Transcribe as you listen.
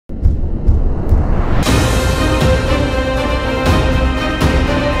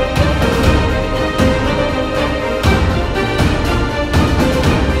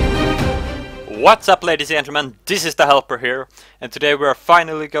What's up, ladies and gentlemen, this is the Helper here, and today we are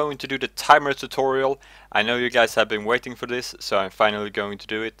finally going to do the timer tutorial. I know you guys have been waiting for this, so I'm finally going to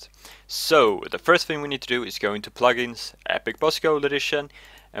do it. So, the first thing we need to do is go into plugins, EpicBoss Gold Edition,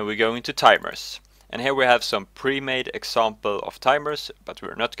 and we go into timers. And here we have some pre-made example of timers, but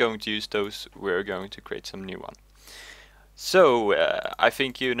we're not going to use those, we're going to create some new one. So, I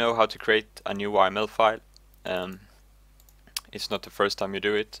think you know how to create a new YML file. It's not the first time you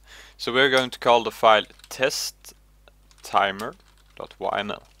do it. So we're going to call the file testtimer.yml.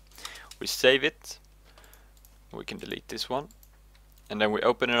 We save it. We can delete this one. And then we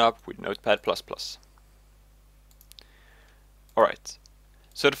open it up with Notepad++. Alright.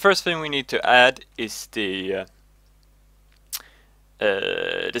 So the first thing we need to add is the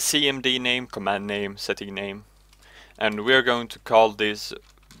CMD name, command name, setting name. And we're going to call this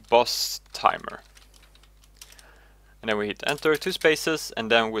boss timer. And then we hit enter, 2 spaces, and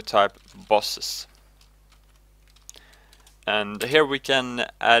then we type bosses. And here we can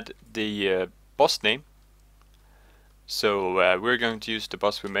add the boss name. So we're going to use the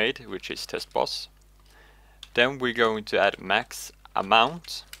boss we made, which is test boss. Then we're going to add max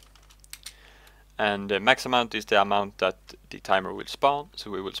amount. And max amount is the amount that the timer will spawn, so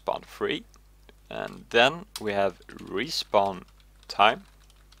we will spawn 3. And then we have respawn time.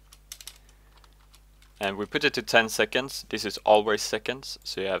 And we put it to 10 seconds. This is always seconds,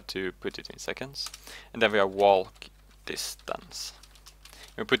 so you have to put it in seconds. And then we have walk distance.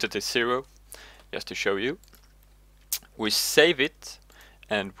 We put it to 0, just to show you. We save it,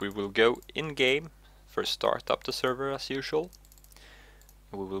 and we will go in game. First start up the server as usual.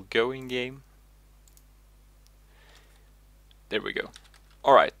 We will go in game. There we go.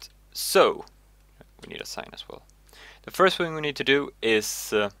 Alright, so we need a sign as well. The first thing we need to do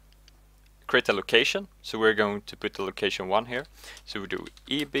is create a location, so we're going to put the location 1 here. So we do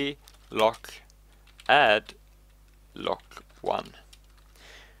eb lock add lock 1,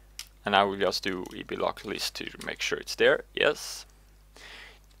 and I will just do eb lock list to make sure it's there. Yes.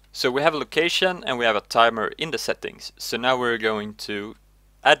 So we have a location and we have a timer in the settings. So now we're going to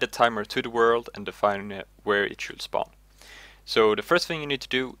add the timer to the world and define where it should spawn. So the first thing you need to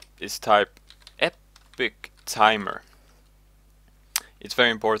do is type epic timer. It's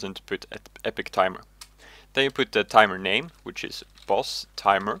very important to put epic timer. Then you put the timer name, which is boss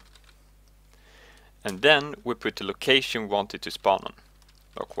timer. And then we put the location we want it to spawn on,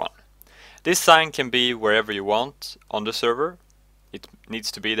 lock 1. This sign can be wherever you want on the server. It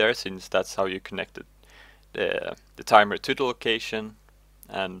needs to be there since that's how you connected the timer to the location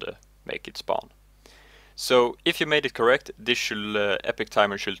and make it spawn. So if you made it correct, this should, epic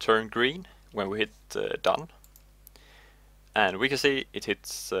timer should turn green when we hit done. And we can see it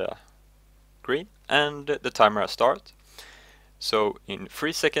hits green and the timer has started. So in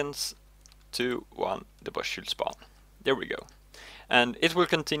 3 seconds, 2, 1, the boss should spawn. There we go. And it will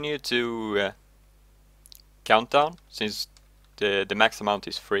continue to count down since the max amount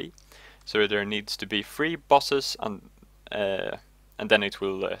is 3. So there needs to be 3 bosses and then it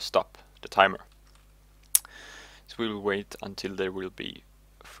will stop the timer. So we will wait until there will be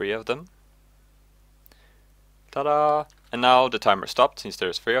 3 of them. Ta-da! And now the timer stopped since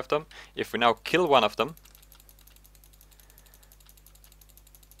there's 3 of them. If we now kill one of them,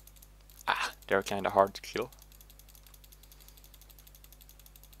 they're kind of hard to kill.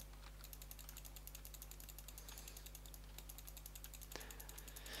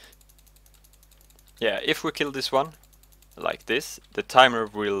 Yeah, if we kill this one like this, the timer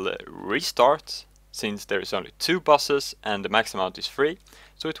will restart since there is only 2 bosses and the max amount is 3,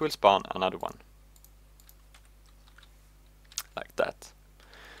 so it will spawn another one. Like that.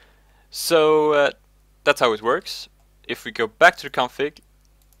 So that's how it works. If we go back to the config,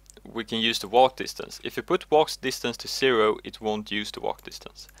 we can use the walk distance. If you put walk distance to 0, it won't use the walk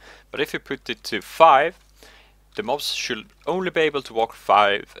distance. But if you put it to 5, the mobs should only be able to walk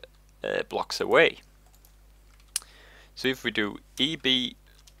 5 blocks away. So if we do eb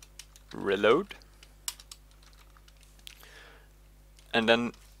reload, and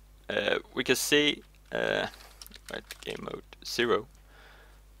then we can see right, game mode 0.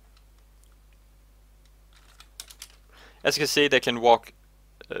 As you can see, they can walk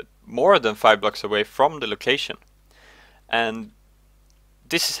more than 5 blocks away from the location, and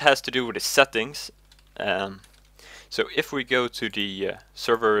this has to do with the settings. So if we go to the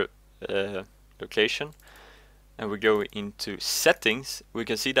server location and we go into settings, we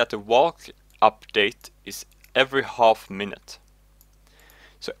can see that the walk update is every half minute.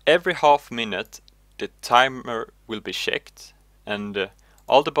 So every half minute the timer will be checked, and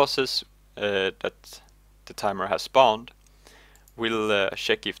all the bosses that the timer has spawned will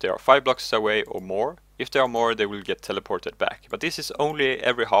check if they are 5 blocks away or more. If they are more, they will get teleported back. But this is only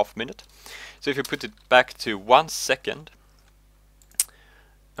every half minute. So if you put it back to 1 second,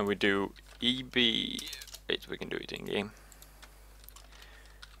 and we do EB, wait, we can do it in game.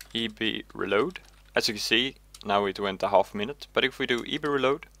 EB reload. As you can see, now it went a half minute. But if we do EB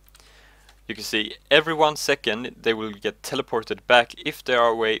reload, you can see every 1 second they will get teleported back if they are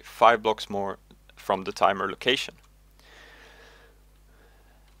away 5 blocks more from the timer location.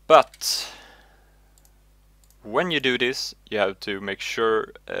 But when you do this, you have to make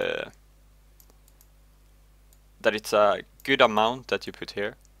sure that it's a good amount that you put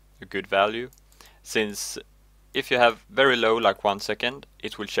here, a good value, since if you have very low, like 1 second,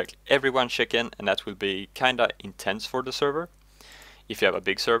 it will check every 1 second, and that will be kinda intense for the server. If you have a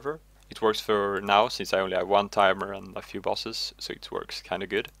big server, it works for now, since I only have 1 timer and a few bosses, so it works kinda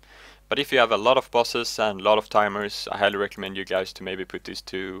good. But if you have a lot of bosses and a lot of timers, I highly recommend you guys to maybe put this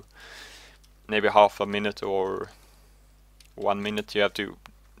to maybe half a minute or 1 minute. You have to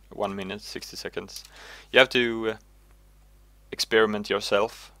 1 minute, 60 seconds. You have to experiment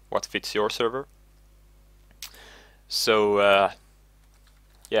yourself what fits your server. So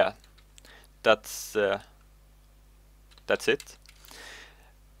yeah, that's it.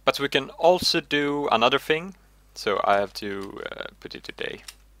 But we can also do another thing. So I have to put it today.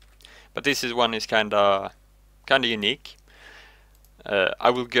 But this is one is kinda unique. I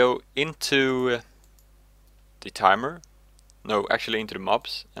will go into the timer. No, actually into the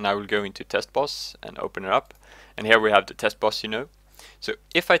mobs, and I will go into test boss and open it up. And here we have the test boss, you know. So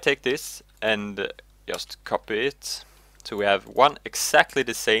if I take this and just copy it, so we have one exactly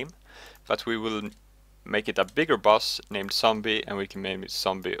the same, but we will make it a bigger boss named zombie, and we can name it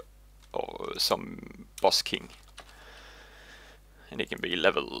zombie or some boss king, and it can be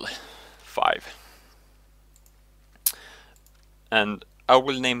level 5. And I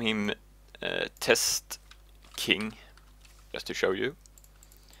will name him test king, just to show you,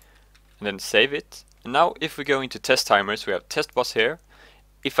 and then save it. And now if we go into test timers, we have test boss here.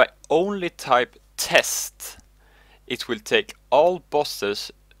 If I only type test, it will take all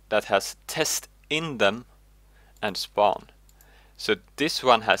bosses that has test in them and spawn. So this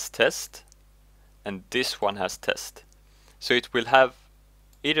one has test and this one has test. So it will have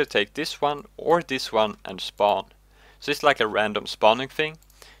either take this one or this one and spawn. So it's like a random spawning thing.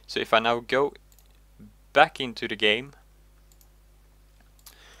 So if I now go back into the game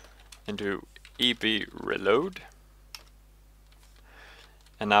and do EB reload,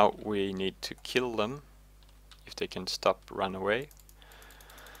 and now we need to kill them if they can stop run away.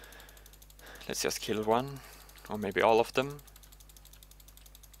 Let's just kill one, or maybe all of them.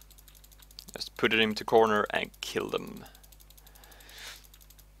 Just put it into corner and kill them.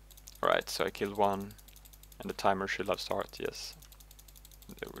 Alright, so I killed one, and the timer should have started, yes.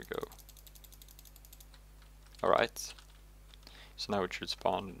 There we go. Alright, so now it should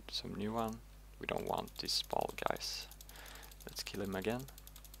spawn some new one. We don't want these small guys. Let's kill him again.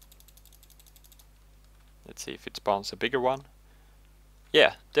 Let's see if it spawns a bigger one.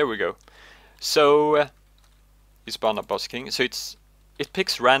 Yeah, there we go. So you spawn a boss king. So it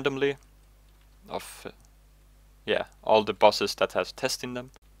picks randomly of yeah, all the bosses that has test in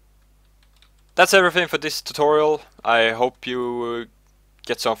them. That's everything for this tutorial. I hope you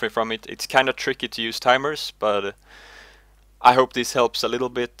get something from it. It's kind of tricky to use timers, but I hope this helps a little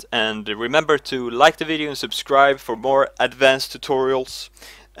bit. And remember to like the video and subscribe for more advanced tutorials.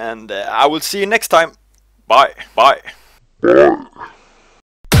 And I will see you next time. Bye. Bye.